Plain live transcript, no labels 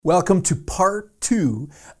Welcome to part 2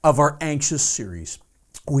 of our anxious series.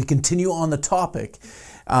 We continue on the topic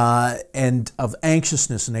and of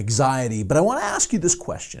anxiousness and anxiety, but I want to ask you this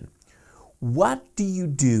question. What do you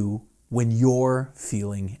do when you're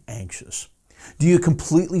feeling anxious? Do you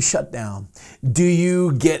completely shut down? Do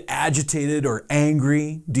you get agitated or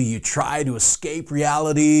angry? Do you try to escape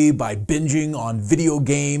reality by binging on video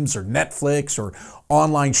games or Netflix or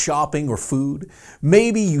online shopping or food?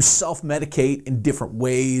 Maybe you self-medicate in different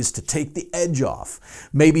ways to take the edge off.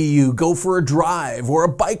 Maybe you go for a drive or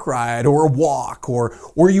a bike ride or a walk or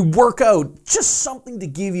you work out, just something to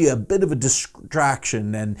give you a bit of a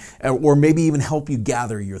distraction or maybe even help you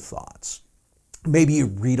gather your thoughts. Maybe you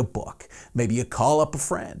read a book. Maybe you call up a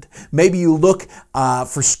friend. Maybe you look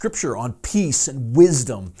for scripture on peace and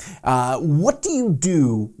wisdom. What do you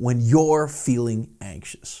do when you're feeling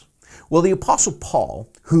anxious? Well, the Apostle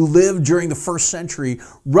Paul, who lived during the first century,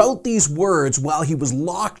 wrote these words while he was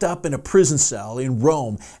locked up in a prison cell in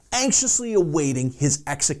Rome, anxiously awaiting his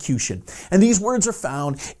execution. And these words are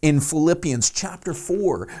found in Philippians chapter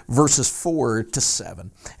 4, verses 4 to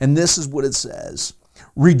 7. And this is what it says.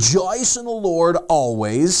 Rejoice in the Lord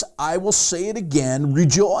always. I will say it again,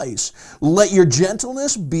 rejoice. Let your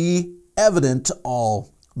gentleness be evident to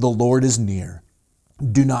all. The Lord is near.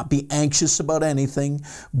 Do not be anxious about anything,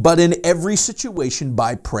 but in every situation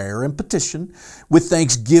by prayer and petition, with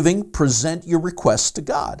thanksgiving, present your requests to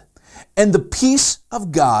God. And the peace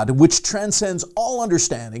of God, which transcends all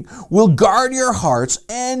understanding, will guard your hearts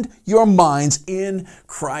and your minds in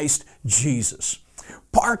Christ Jesus.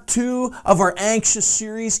 Part 2 of our anxious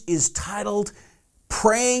series is titled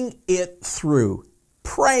Praying It Through.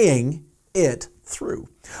 Praying It Through.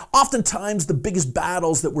 Oftentimes, the biggest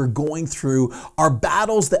battles that we're going through are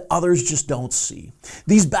battles that others just don't see.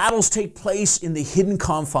 These battles take place in the hidden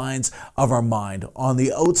confines of our mind. On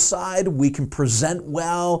the outside, we can present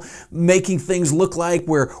well, making things look like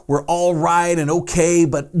we're all right and okay,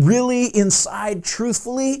 but really inside,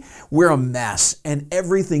 truthfully, we're a mess and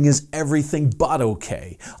everything is everything but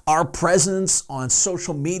okay. Our presence on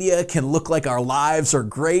social media can look like our lives are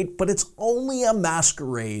great, but it's only a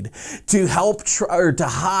masquerade to help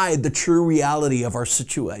to hide the true reality of our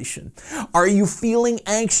situation. Are you feeling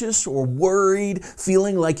anxious or worried,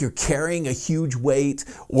 feeling like you're carrying a huge weight,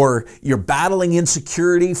 or you're battling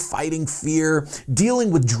insecurity, fighting fear,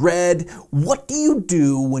 dealing with dread? What do you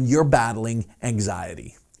do when you're battling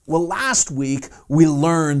anxiety? Well, last week we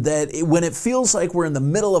learned that when it feels like we're in the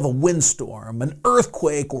middle of a windstorm, an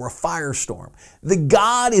earthquake, or a firestorm, that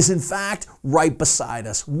God is in fact right beside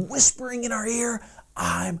us, whispering in our ear,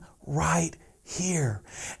 I'm right here.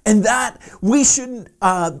 And that we shouldn't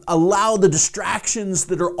allow the distractions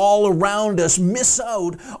that are all around us miss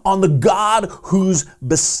out on the God who's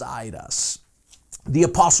beside us. The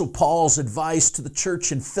Apostle Paul's advice to the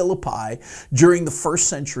church in Philippi during the first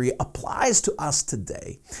century applies to us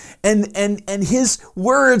today. And his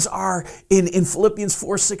words are in Philippians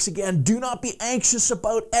 4:6 again, do not be anxious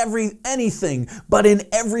about anything, but in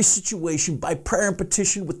every situation, by prayer and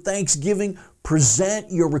petition with thanksgiving,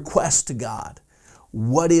 present your request to God.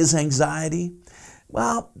 What is anxiety?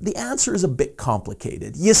 Well, the answer is a bit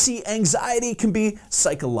complicated. You see, anxiety can be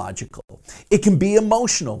psychological. It can be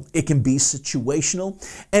emotional. It can be situational.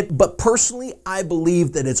 But personally, I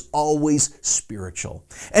believe that it's always spiritual.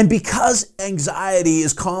 And because anxiety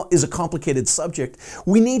is a complicated subject,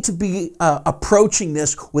 we need to be approaching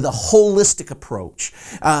this with a holistic approach.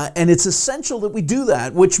 And it's essential that we do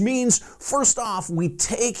that, which means, first off, we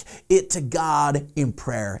take it to God in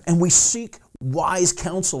prayer and we seek wise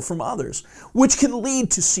counsel from others, which can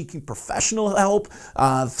lead to seeking professional help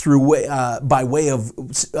by way of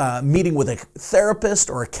meeting with a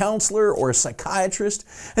therapist or a counselor or a psychiatrist.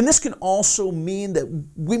 And this can also mean that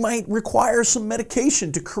we might require some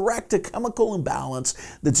medication to correct a chemical imbalance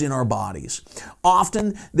that's in our bodies.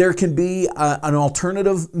 Often there can be an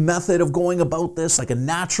alternative method of going about this, like a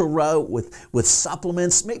natural route with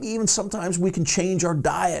supplements. Maybe even sometimes we can change our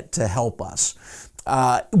diet to help us.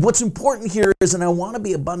 What's important here is, and I want to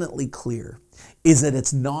be abundantly clear, is that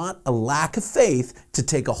it's not a lack of faith to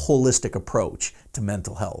take a holistic approach to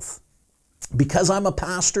mental health. Because I'm a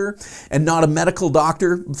pastor and not a medical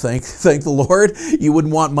doctor, thank the Lord, you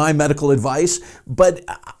wouldn't want my medical advice,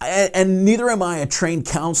 and neither am I a trained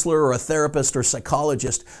counselor or a therapist or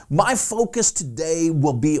psychologist. My focus today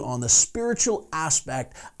will be on the spiritual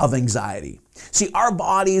aspect of anxiety. See, our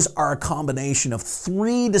bodies are a combination of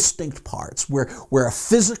three distinct parts. We're a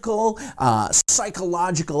physical,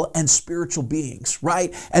 psychological, and spiritual beings,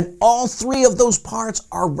 right? And all three of those parts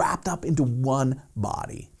are wrapped up into one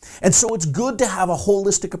body. And so it's good to have a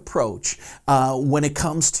holistic approach when it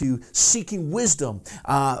comes to seeking wisdom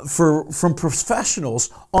from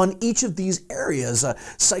professionals on each of these areas,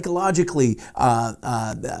 psychologically,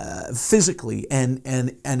 physically,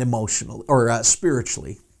 and emotionally, or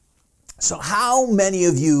spiritually. So how many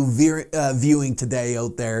of you viewing today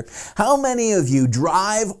out there, how many of you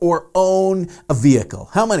drive or own a vehicle?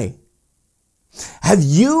 How many? Have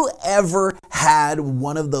you ever had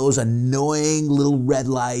one of those annoying little red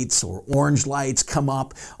lights or orange lights come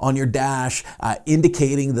up on your dash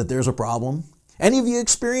indicating that there's a problem? Any of you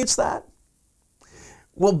experienced that?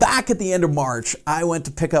 Well, back at the end of March, I went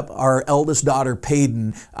to pick up our eldest daughter,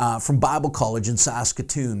 Payden, from Bible College in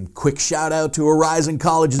Saskatoon. Quick shout out to Horizon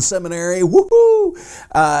College and Seminary. Woohoo!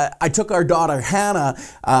 I took our daughter, Hannah,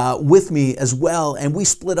 with me as well, and we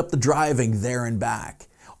split up the driving there and back.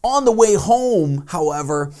 On the way home,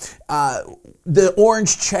 however, the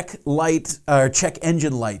orange check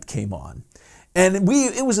engine light came on. And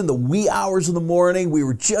it was in the wee hours of the morning. We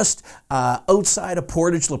were just outside of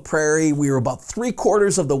Portage La Prairie. We were about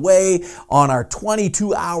 3/4 of the way on our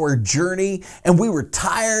 22-hour journey, and we were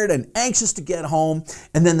tired and anxious to get home,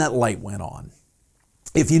 and then that light went on.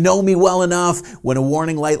 If you know me well enough, when a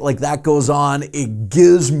warning light like that goes on, it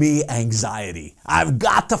gives me anxiety. I've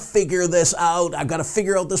got to figure this out. I've got to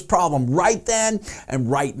figure out this problem right then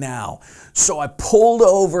and right now. So I pulled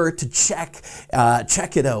over to check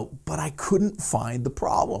it out, but I couldn't find the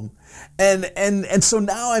problem. And so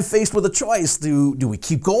now I'm faced with a choice. Do we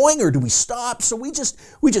keep going or do we stop? So we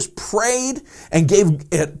just prayed and gave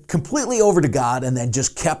it completely over to God and then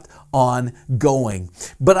just kept on going.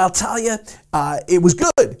 But I'll tell you, it was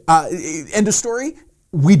good. End of story,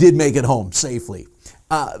 we did make it home safely.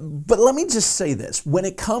 But let me just say this, when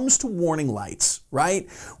it comes to warning lights, right?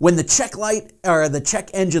 When the check light or the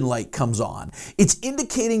check engine light comes on, it's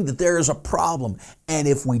indicating that there is a problem. And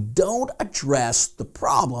if we don't address the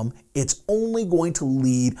problem, it's only going to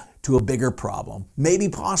lead to a bigger problem, maybe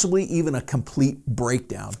possibly even a complete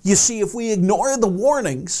breakdown. You see, if we ignore the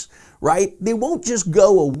warnings, right, they won't just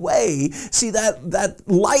go away. See, that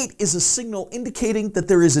light is a signal indicating that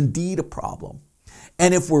there is indeed a problem.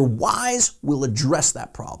 And if we're wise, we'll address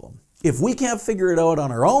that problem. If we can't figure it out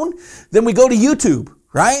on our own, then we go to YouTube,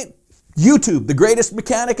 right? YouTube, the greatest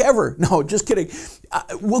mechanic ever. No, just kidding.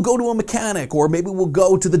 We'll go to a mechanic, or maybe we'll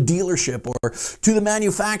go to the dealership or to the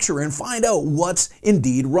manufacturer and find out what's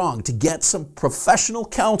indeed wrong, to get some professional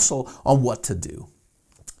counsel on what to do.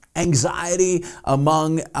 Anxiety,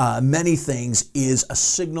 among many things, is a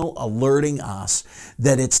signal alerting us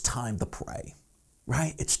that it's time to pray,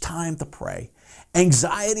 right? It's time to pray.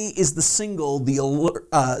 Anxiety is the signal, the alert,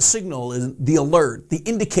 the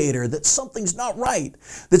indicator that something's not right,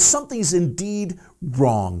 that something's indeed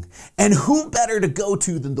wrong. And who better to go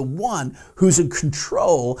to than the one who's in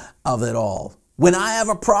control of it all? When I have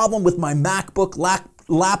a problem with my MacBook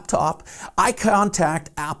laptop, I contact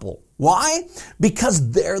Apple. Why?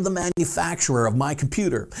 Because they're the manufacturer of my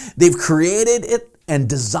computer. They've created it and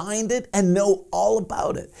designed it and know all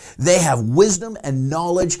about it. They have wisdom and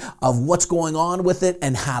knowledge of what's going on with it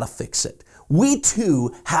and how to fix it. We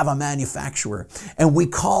too have a manufacturer, and we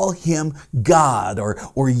call him God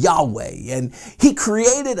or Yahweh. And he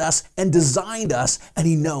created us and designed us, and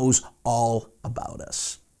he knows all about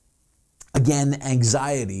us. Again,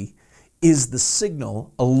 anxiety is the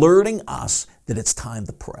signal alerting us that it's time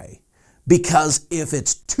to pray. Because if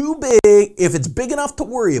it's too big, if it's big enough to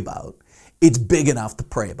worry about, it's big enough to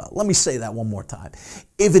pray about. Let me say that one more time.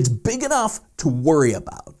 If it's big enough to worry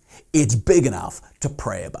about, it's big enough to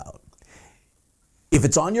pray about. If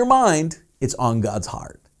it's on your mind, it's on God's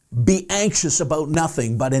heart. Be anxious about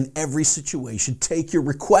nothing, but in every situation, take your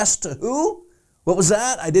request to who? What was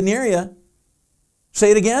that? I didn't hear you. Say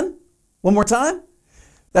it again. One more time.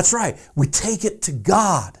 That's right. We take it to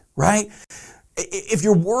God, right? If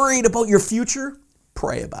you're worried about your future,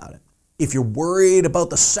 pray about it. If you're worried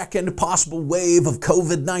about the second possible wave of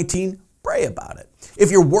COVID-19, pray about it.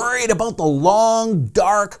 If you're worried about the long,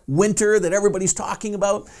 dark winter that everybody's talking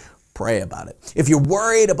about, pray about it. If you're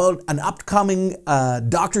worried about an upcoming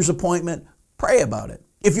doctor's appointment, pray about it.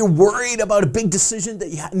 If you're worried about a big decision that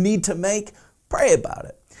you need to make, pray about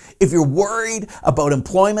it. If you're worried about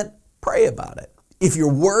employment, pray about it. If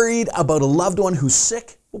you're worried about a loved one who's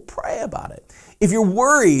sick, well, pray about it. If you're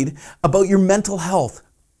worried about your mental health,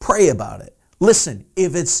 pray about it. Listen,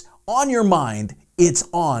 if it's on your mind, it's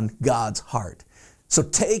on God's heart. So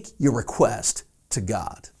take your request to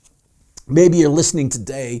God. Maybe you're listening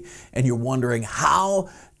today and you're wondering how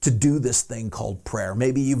to do this thing called prayer.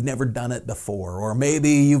 Maybe you've never done it before, or maybe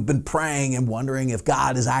you've been praying and wondering if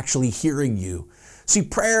God is actually hearing you. See,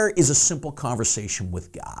 prayer is a simple conversation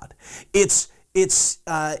with God.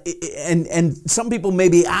 And some people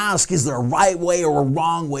maybe ask, is there a right way or a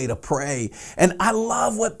wrong way to pray? And I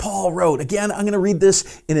love what Paul wrote. Again, I'm going to read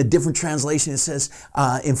this in a different translation. It says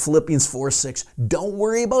in Philippians 4:6, don't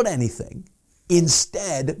worry about anything.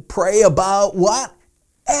 Instead, pray about what?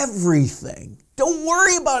 Everything. Don't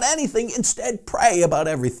worry about anything. Instead, pray about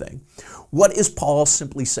everything. What is Paul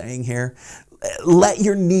simply saying here? Let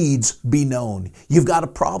your needs be known. You've got a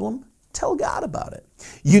problem? Tell God about it.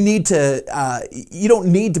 You don't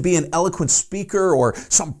need to be an eloquent speaker or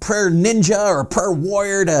some prayer ninja or prayer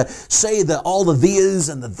warrior to say all the theas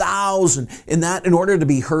and the thous and in order to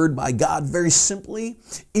be heard by God. Very simply,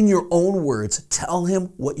 in your own words, tell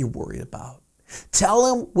him what you're worried about. Tell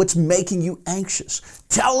him what's making you anxious.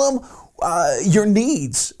 Tell him your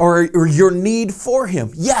needs or your need for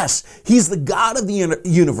him. Yes, he's the God of the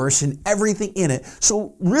universe and everything in it.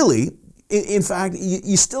 So really, in fact,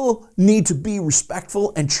 you still need to be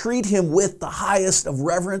respectful and treat him with the highest of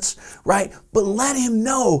reverence, right? But let him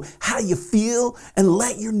know how you feel and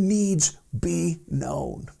let your needs be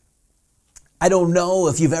known. I don't know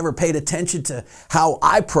if you've ever paid attention to how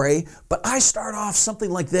I pray, but I start off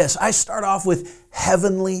something like this. I start off with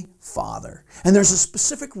Heavenly Father. And there's a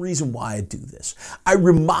specific reason why I do this. I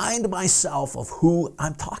remind myself of who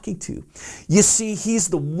I'm talking to. You see, he's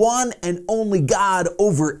the one and only God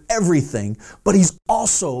over everything, but he's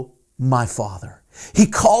also my Father. He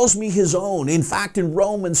calls me his own. In fact, in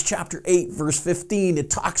Romans chapter 8, verse 15, it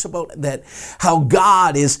talks about that how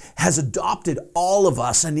God has adopted all of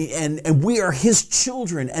us and we are his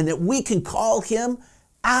children and that we can call him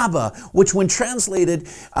Abba, which when translated,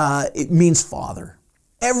 it means Father.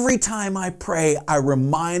 Every time I pray, I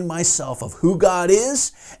remind myself of who God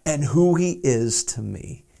is and who he is to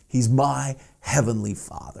me. He's my Heavenly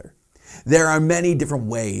Father. There are many different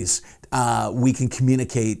ways we can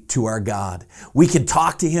communicate to our God. We can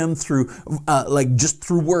talk to him through just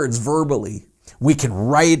through words verbally. We can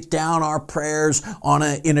write down our prayers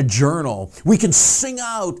in a journal. We can sing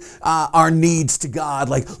out our needs to God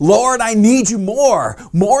like, Lord, I need you more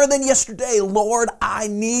than yesterday. Lord, I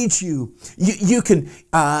need you. You can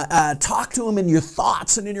talk to him in your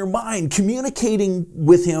thoughts and in your mind, communicating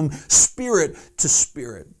with him spirit to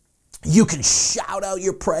spirit. You can shout out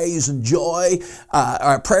your praise and joy,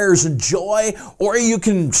 prayers and joy, or you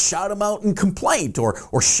can shout them out in complaint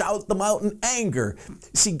or shout them out in anger.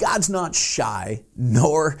 See, God's not shy,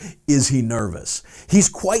 nor is he nervous. He's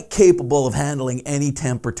quite capable of handling any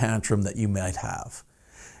temper tantrum that you might have.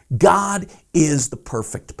 God is the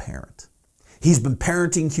perfect parent. He's been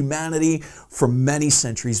parenting humanity for many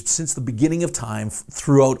centuries, since the beginning of time,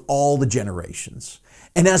 throughout all the generations.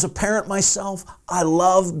 And as a parent myself, I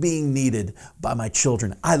love being needed by my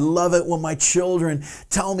children. I love it when my children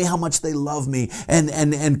tell me how much they love me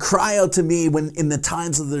and cry out to me when in the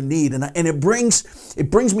times of their need. And it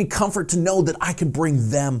brings me comfort to know that I can bring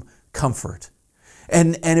them comfort.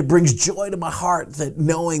 And it brings joy to my heart that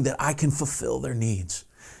knowing that I can fulfill their needs.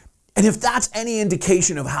 And if that's any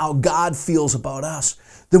indication of how God feels about us,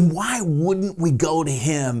 then why wouldn't we go to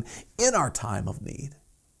him in our time of need?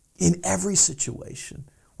 In every situation,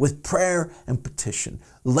 with prayer and petition,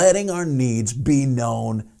 letting our needs be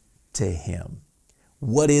known to him.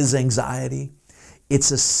 What is anxiety?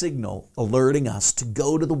 It's a signal alerting us to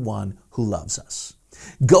go to the one who loves us.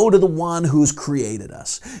 Go to the one who's created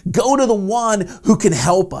us. Go to the one who can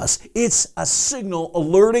help us. It's a signal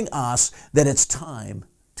alerting us that it's time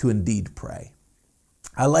to indeed pray.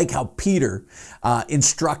 I like how Peter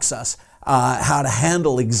instructs us how to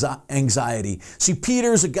handle anxiety. See,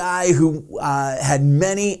 Peter's a guy who had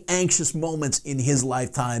many anxious moments in his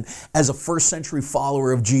lifetime as a first century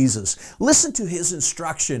follower of Jesus. Listen to his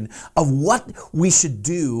instruction of what we should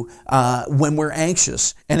do when we're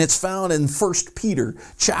anxious. And it's found in 1 Peter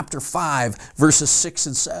chapter 5, verses 6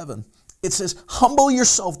 and 7. It says, humble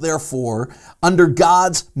yourself, therefore, under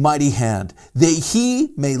God's mighty hand, that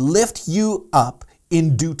he may lift you up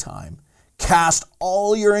in due time. Cast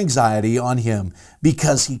all your anxiety on him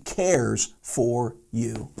because he cares for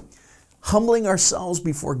you. Humbling ourselves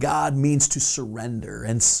before God means to surrender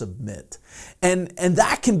and submit. And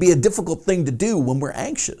that can be a difficult thing to do when we're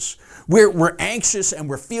anxious. We're anxious and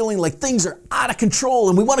we're feeling like things are out of control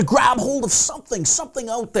and we want to grab hold of something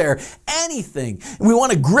out there, anything. And we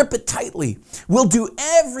want to grip it tightly. We'll do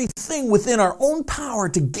everything within our own power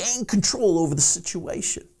to gain control over the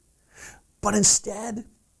situation. But instead,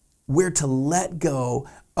 we're to let go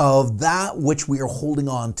of that which we are holding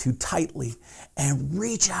on to tightly and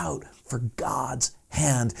reach out for God's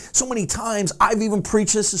hand. So many times, I've even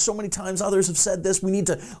preached this, and so many times others have said this, we need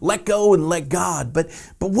to let go and let God. But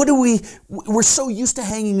what do we're so used to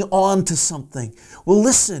hanging on to something. Well,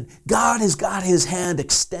 listen, God has got his hand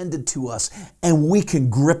extended to us, and we can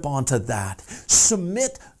grip onto that.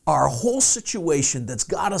 Submit our whole situation that's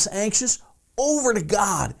got us anxious over to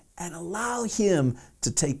God and allow him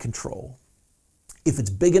to take control. If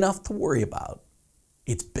it's big enough to worry about,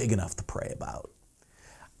 it's big enough to pray about.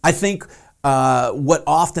 I think what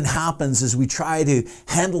often happens is we try to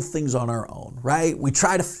handle things on our own, right? We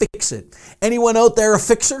try to fix it. Anyone out there a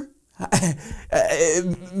fixer?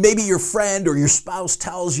 Maybe your friend or your spouse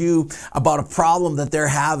tells you about a problem that they're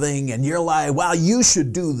having, and you're like, well, you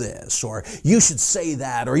should do this, or you should say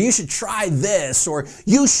that, or you should try this, or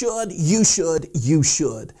you should.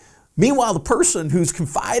 Meanwhile, the person who's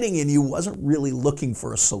confiding in you wasn't really looking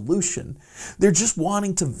for a solution. They're just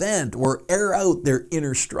wanting to vent or air out their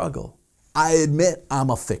inner struggle. I admit I'm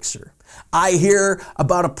a fixer. I hear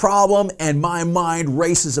about a problem and my mind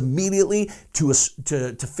races immediately to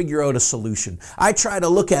figure out a solution. I try to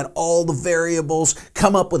look at all the variables,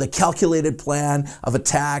 come up with a calculated plan of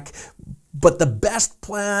attack, but the best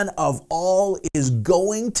plan of all is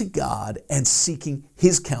going to God and seeking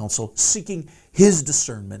his counsel, seeking his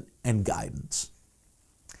discernment and guidance.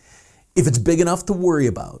 If it's big enough to worry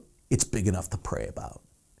about, it's big enough to pray about.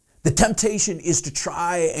 The temptation is to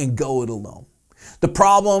try and go it alone. To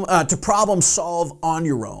problem solve on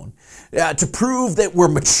your own. To prove that we're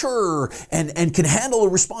mature and can handle the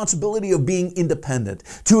responsibility of being independent.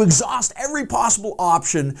 To exhaust every possible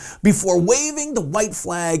option before waving the white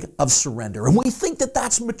flag of surrender. And we think that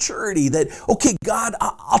that's maturity. That, okay, God,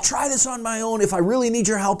 I'll try this on my own. If I really need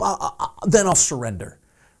your help, then I'll surrender.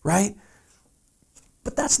 Right?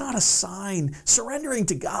 But that's not a sign. Surrendering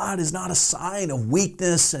to God is not a sign of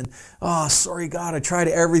weakness and, oh, sorry, God, I tried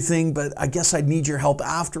everything, but I guess I need your help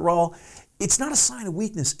after all. It's not a sign of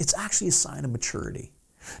weakness. It's actually a sign of maturity.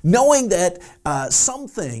 Knowing that some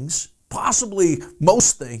things, possibly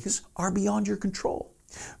most things, are beyond your control.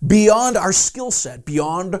 Beyond our skill set,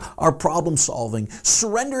 beyond our problem solving.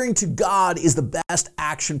 Surrendering to God is the best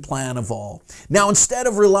action plan of all. Now, instead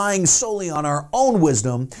of relying solely on our own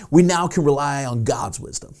wisdom, we now can rely on God's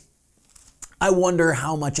wisdom. I wonder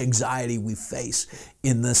how much anxiety we face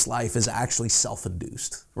in this life is actually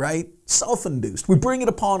self-induced, right? Self-induced. We bring it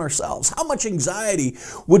upon ourselves. How much anxiety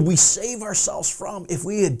would we save ourselves from if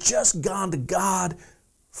we had just gone to God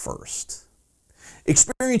first?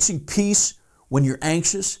 Experiencing peace when you're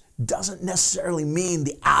anxious doesn't necessarily mean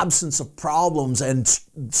the absence of problems and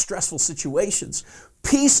stressful situations.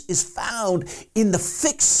 Peace is found in the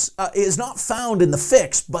fix, is not found in the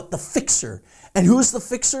fix, but the fixer. And who's the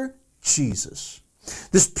fixer? Jesus.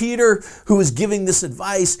 This Peter who is giving this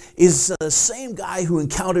advice is the same guy who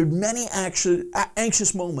encountered many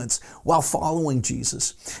anxious moments while following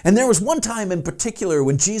Jesus. And there was one time in particular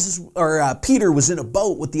when Peter was in a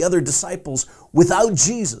boat with the other disciples without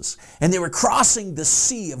Jesus, and they were crossing the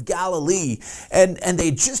Sea of Galilee, and they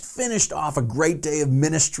just finished off a great day of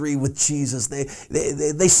ministry with Jesus.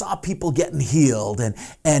 They saw people getting healed,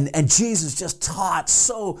 and Jesus just taught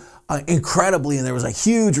so incredibly, and there was a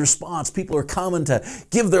huge response. People were coming to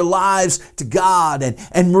give their lives to God,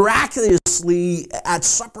 and miraculously at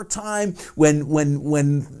supper time,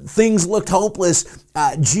 when things looked hopeless,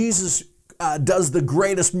 Jesus does the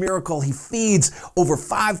greatest miracle. He feeds over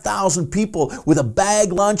 5,000 people with a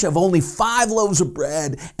bag lunch of only 5 loaves of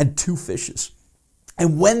bread and 2 fishes.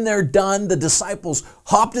 And when they're done, the disciples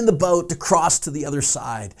hopped in the boat to cross to the other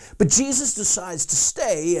side. But Jesus decides to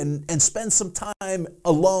stay and spend some time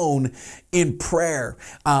alone in prayer.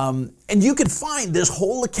 And you can find this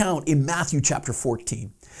whole account in Matthew chapter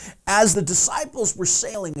 14. As the disciples were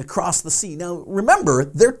sailing across the sea. Now, remember,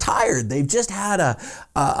 they're tired. They've just had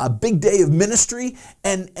a big day of ministry,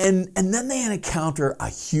 and then they encounter a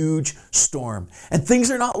huge storm. And things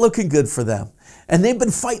are not looking good for them. And they've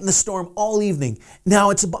been fighting the storm all evening. Now,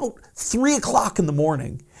 it's about 3 o'clock in the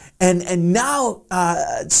morning, and now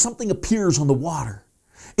something appears on the water.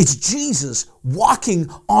 It's Jesus walking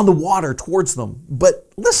on the water towards them.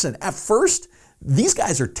 But listen, at first, these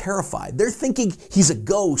guys are terrified. They're thinking he's a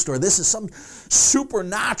ghost, or this is some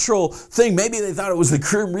supernatural thing. Maybe they thought it was the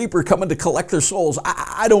Grim Reaper coming to collect their souls.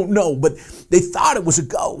 I don't know, but they thought it was a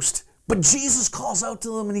ghost. But Jesus calls out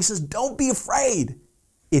to them and he says, "Don't be afraid.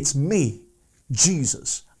 It's me,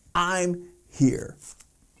 Jesus. I'm here."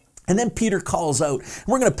 And then Peter calls out. And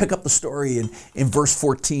we're going to pick up the story in verse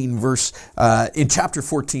 14, in chapter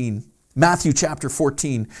 14. Matthew chapter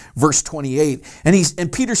 14, verse 28.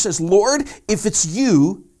 And Peter says, "Lord, if it's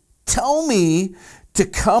you, Tell me to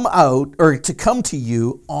come out or to come to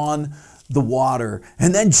you on the water.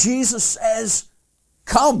 And then Jesus says,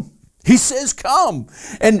 come. He says, come.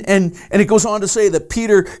 And it goes on to say that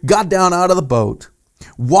Peter got down out of the boat,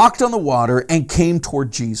 walked on the water, and came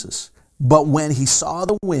toward Jesus. But when he saw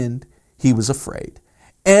the wind, he was afraid.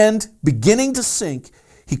 And beginning to sink,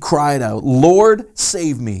 he cried out, Lord,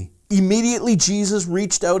 save me. Immediately Jesus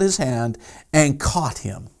reached out his hand and caught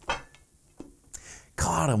him.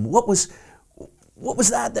 Caught him. What was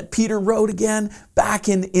that Peter wrote again back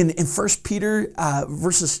in 1 Peter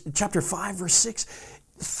chapter 5, verse 6?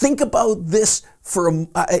 Think about this for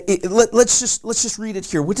let's just read it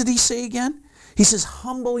here. What did he say again? He says,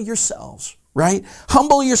 humble yourselves, right?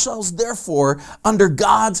 Humble yourselves, therefore, under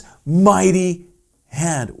God's mighty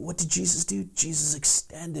hand. What did Jesus do? Jesus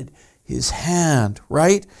extended his hand,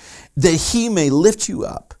 right? That he may lift you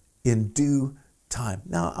up in due time.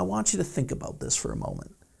 Now, I want you to think about this for a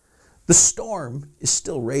moment. The storm is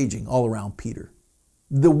still raging all around Peter.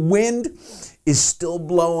 The wind is still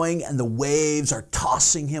blowing and the waves are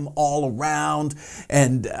tossing him all around,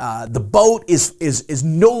 and the boat is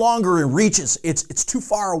no longer in reach. It's too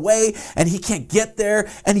far away and he can't get there,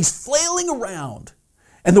 and he's flailing around.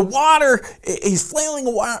 And the water, he's flailing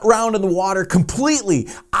around in the water, completely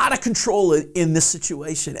out of control in this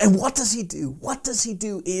situation. And what does he do? What does he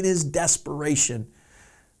do in his desperation?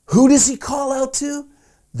 Who does he call out to?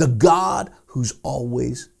 The God who's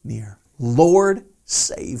always near. Lord,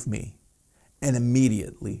 save me. And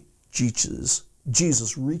immediately Jesus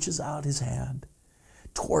reaches out his hand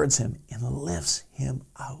towards him and lifts him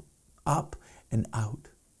up and out.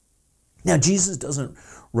 Now, Jesus doesn't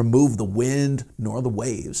remove the wind nor the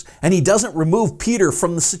waves, and he doesn't remove Peter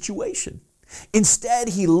from the situation. Instead,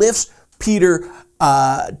 he lifts Peter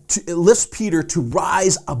to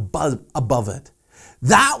rise above it.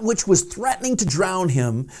 That which was threatening to drown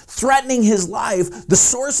him, threatening his life, the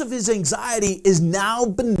source of his anxiety is now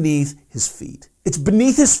beneath his feet. It's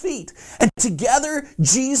beneath his feet. And together,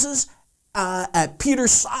 Jesus at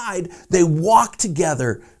Peter's side, they walk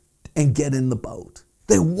together and get in the boat.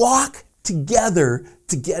 They walk together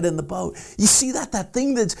to get in the boat. You see that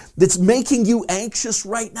thing that's making you anxious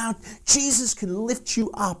right now? Jesus can lift you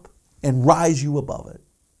up and rise you above it.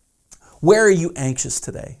 Where are you anxious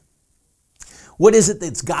today? What is it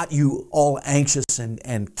that's got you all anxious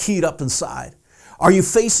and keyed up inside? Are you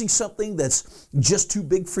facing something that's just too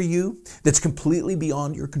big for you, that's completely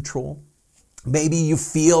beyond your control? Maybe you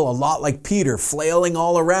feel a lot like Peter, flailing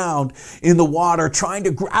all around in the water, trying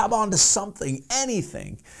to grab onto something,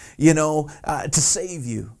 anything, to save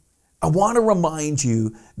you. I want to remind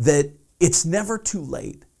you that it's never too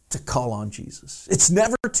late to call on Jesus. It's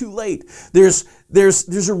never too late. There's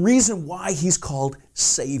a reason why he's called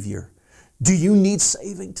Savior. Do you need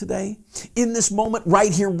saving today? In this moment,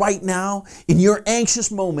 right here, right now, in your anxious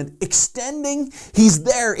moment, he's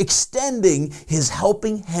there extending his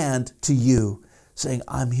helping hand to you, saying,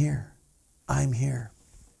 I'm here. I'm here.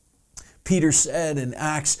 Peter said in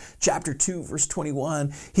Acts chapter 2, verse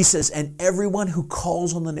 21, he says, and everyone who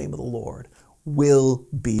calls on the name of the Lord will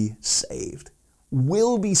be saved.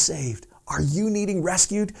 Will be saved. Are you needing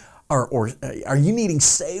rescued? Or are you needing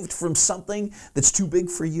saved from something that's too big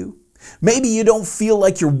for you? Maybe you don't feel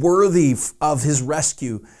like you're worthy of his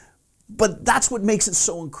rescue, but that's what makes it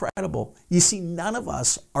so incredible. You see, none of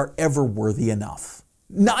us are ever worthy enough.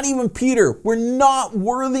 Not even Peter. We're not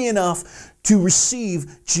worthy enough to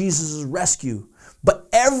receive Jesus' rescue. But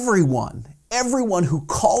everyone who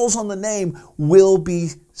calls on the name will be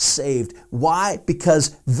saved. Why?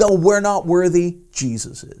 Because though we're not worthy,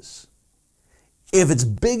 Jesus is. If it's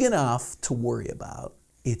big enough to worry about,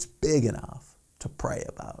 it's big enough to pray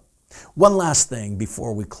about. One last thing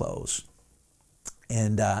before we close.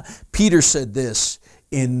 And Peter said this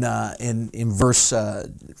in verse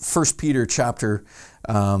 1 Peter chapter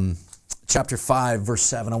 5, verse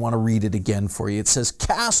 7. I want to read it again for you. It says,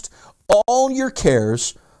 cast all your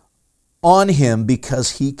cares on him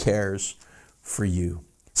because he cares for you.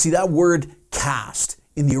 See, that word cast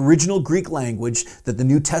in the original Greek language that the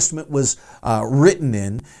New Testament was written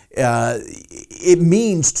in, it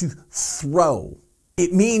means to throw.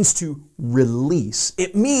 It means to release.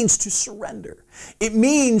 It means to surrender. It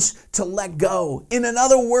means to let go. In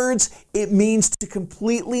other words, it means to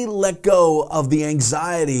completely let go of the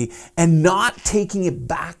anxiety and not taking it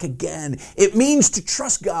back again. It means to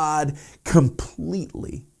trust God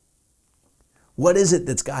completely. What is it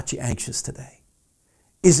that's got you anxious today?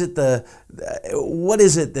 What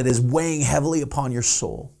is it that is weighing heavily upon your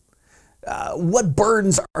soul? What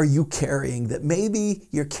burdens are you carrying that maybe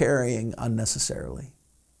you're carrying unnecessarily?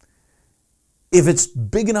 If it's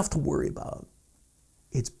big enough to worry about,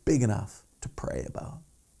 it's big enough to pray about.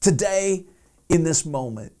 Today, in this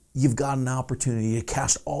moment, you've got an opportunity to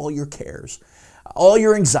cast all your cares, all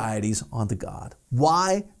your anxieties onto God.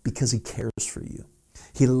 Why? Because He cares for you.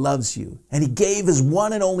 He loves you, and He gave His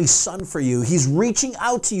one and only Son for you. He's reaching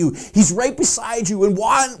out to you. He's right beside you. And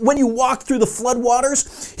when you walk through the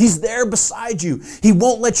floodwaters, He's there beside you. He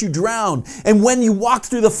won't let you drown. And when you walk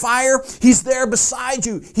through the fire, He's there beside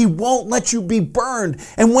you. He won't let you be burned.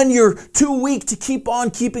 And when you're too weak to keep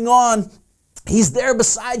on keeping on, He's there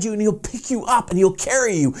beside you, and He'll pick you up and He'll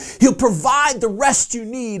carry you. He'll provide the rest you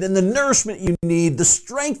need and the nourishment you need, the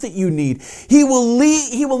strength that you need. He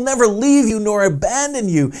will never leave you nor abandon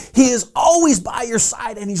you. He is always by your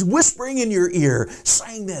side, and He's whispering in your ear,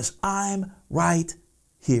 saying this, I'm right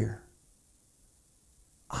here.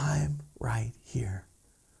 I'm right here.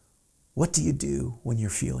 What do you do when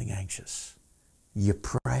you're feeling anxious? You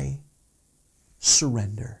pray,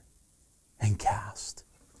 surrender, and cast.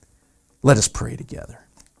 Let us pray together.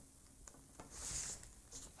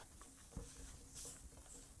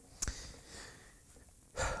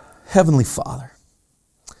 Heavenly Father,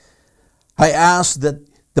 I ask that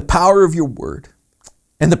the power of your word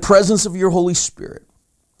and the presence of your Holy Spirit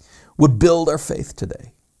would build our faith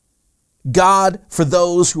today. God, for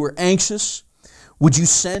those who are anxious, would you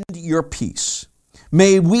send your peace?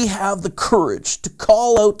 May we have the courage to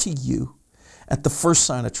call out to you at the first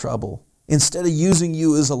sign of trouble, instead of using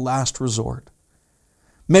you as a last resort.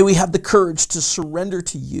 May we have the courage to surrender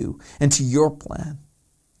to you and to your plan.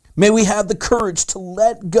 May we have the courage to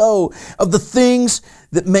let go of the things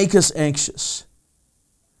that make us anxious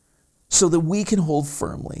so that we can hold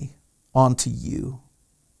firmly onto you.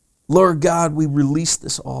 Lord God, we release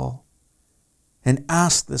this all and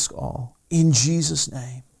ask this all in Jesus'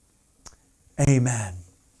 name. Amen.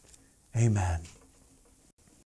 Amen.